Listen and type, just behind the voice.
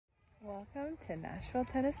Welcome to Nashville,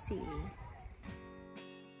 Tennessee.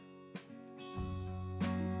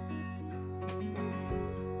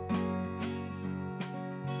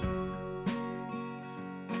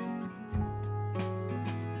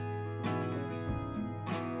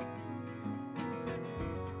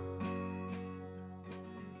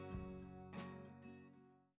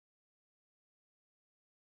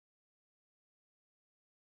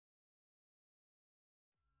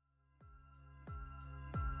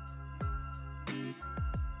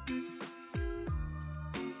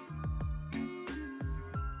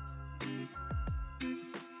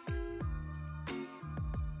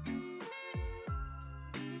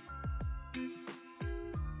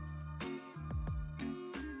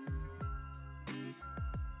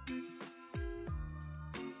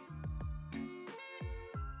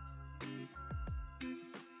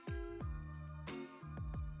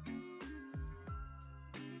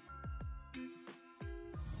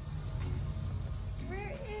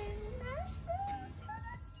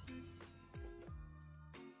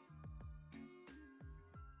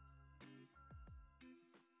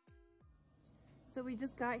 So we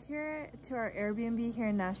just got here to our Airbnb here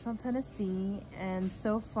in Nashville, Tennessee, and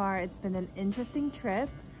so far it's been an interesting trip.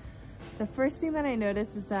 The first thing that I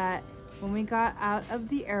noticed is that when we got out of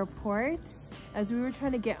the airport, as we were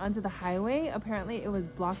trying to get onto the highway, apparently it was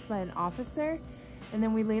blocked by an officer. And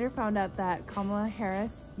then we later found out that Kamala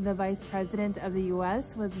Harris, the Vice President of the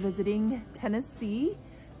US, was visiting Tennessee.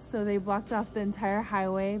 So they blocked off the entire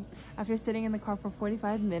highway. After sitting in the car for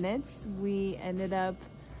 45 minutes, we ended up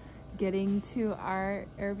getting to our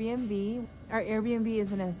Airbnb. Our Airbnb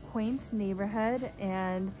is in a quaint neighborhood,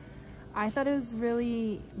 and I thought it was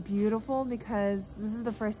really beautiful because this is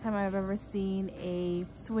the first time I've ever seen a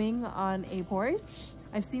swing on a porch.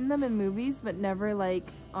 I've seen them in movies, but never like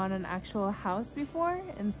on an actual house before.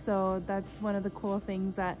 And so that's one of the cool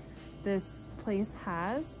things that this place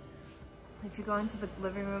has. If you go into the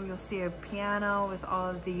living room, you'll see a piano with all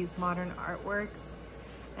of these modern artworks.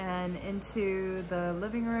 And into the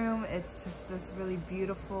living room, it's just this really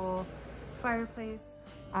beautiful fireplace.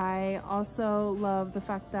 I also love the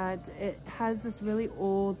fact that it has this really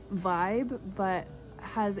old vibe, but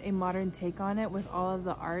has a modern take on it with all of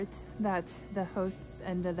the art that the hosts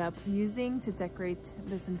ended up using to decorate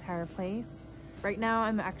this entire place. Right now,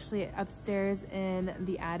 I'm actually upstairs in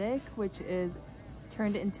the attic, which is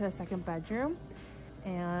turned into a second bedroom.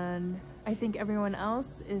 And I think everyone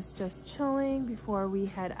else is just chilling before we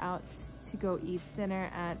head out to go eat dinner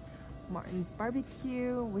at Martin's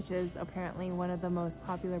Barbecue, which is apparently one of the most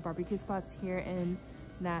popular barbecue spots here in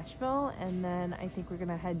Nashville. And then I think we're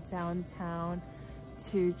gonna head downtown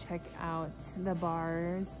to check out the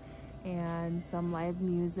bars and some live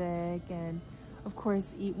music, and of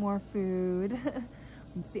course eat more food.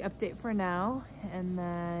 It's the update for now, and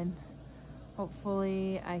then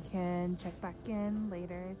hopefully I can check back in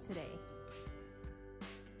later today.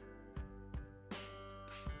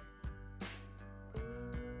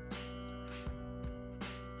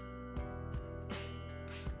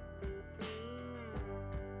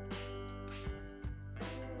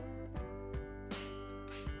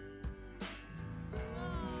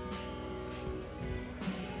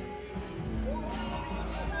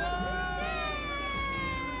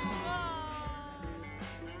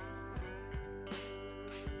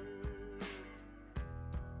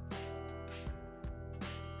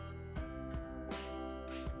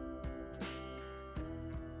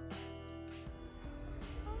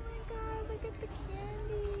 Look at the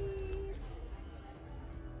candies.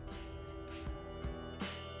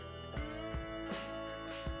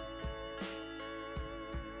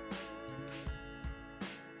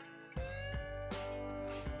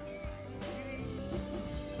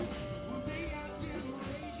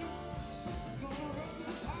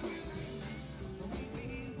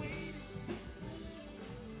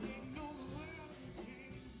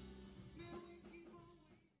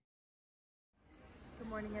 Good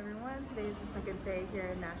morning, everyone. Today is the second day here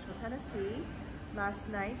in Nashville, Tennessee. Last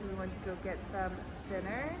night we went to go get some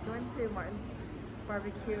dinner. We went to Martin's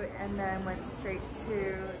Barbecue and then went straight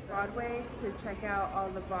to Broadway to check out all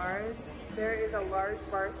the bars. There is a large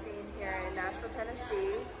bar scene here in Nashville,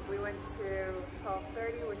 Tennessee. We went to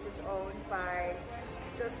 1230, which is owned by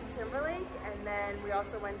Justin Timberlake, and then we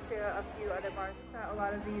also went to a few other bars. A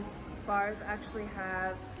lot of these bars actually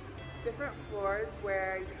have different floors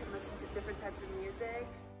where you can listen to different types of music.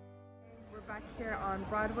 We're back here on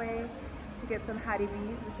Broadway to get some Hattie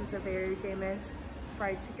B's, which is the very famous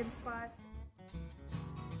fried chicken spot.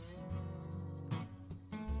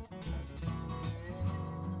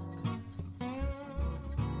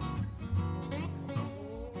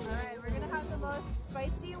 Alright, we're gonna have the most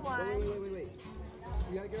spicy one. on. Wait.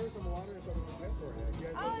 You gotta give her some water or something to prepare for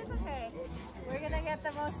it. Oh, it's okay. We're gonna get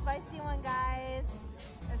the most spicy one, guys.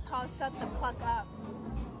 It's called Shut the Pluck Up.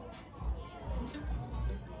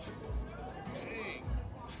 Dang.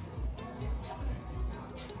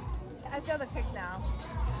 I feel the kick now.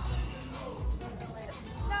 It's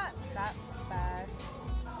not that bad.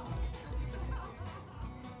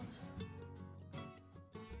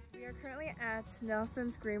 We are currently at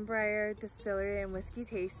Nelson's Greenbrier Distillery and Whiskey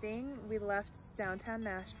Tasting. We left downtown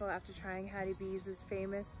Nashville after trying Hattie B's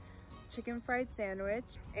famous chicken fried sandwich,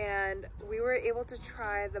 and we were able to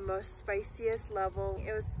try the most spiciest level.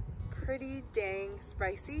 It was pretty dang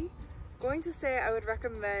spicy. Going to say I would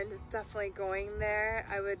recommend definitely going there.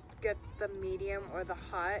 I would get the medium or the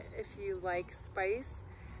hot if you like spice.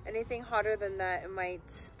 Anything hotter than that, it might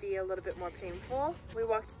be a little bit more painful. We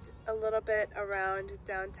walked a little bit around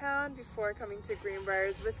downtown before coming to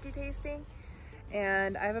Greenbrier's whiskey tasting,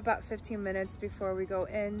 and I have about 15 minutes before we go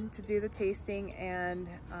in to do the tasting and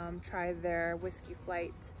try their whiskey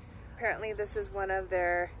flight. Apparently this is one of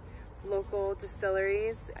their local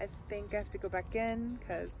distilleries. I think I have to go back in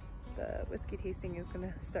because the whiskey tasting is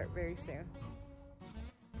gonna start very soon.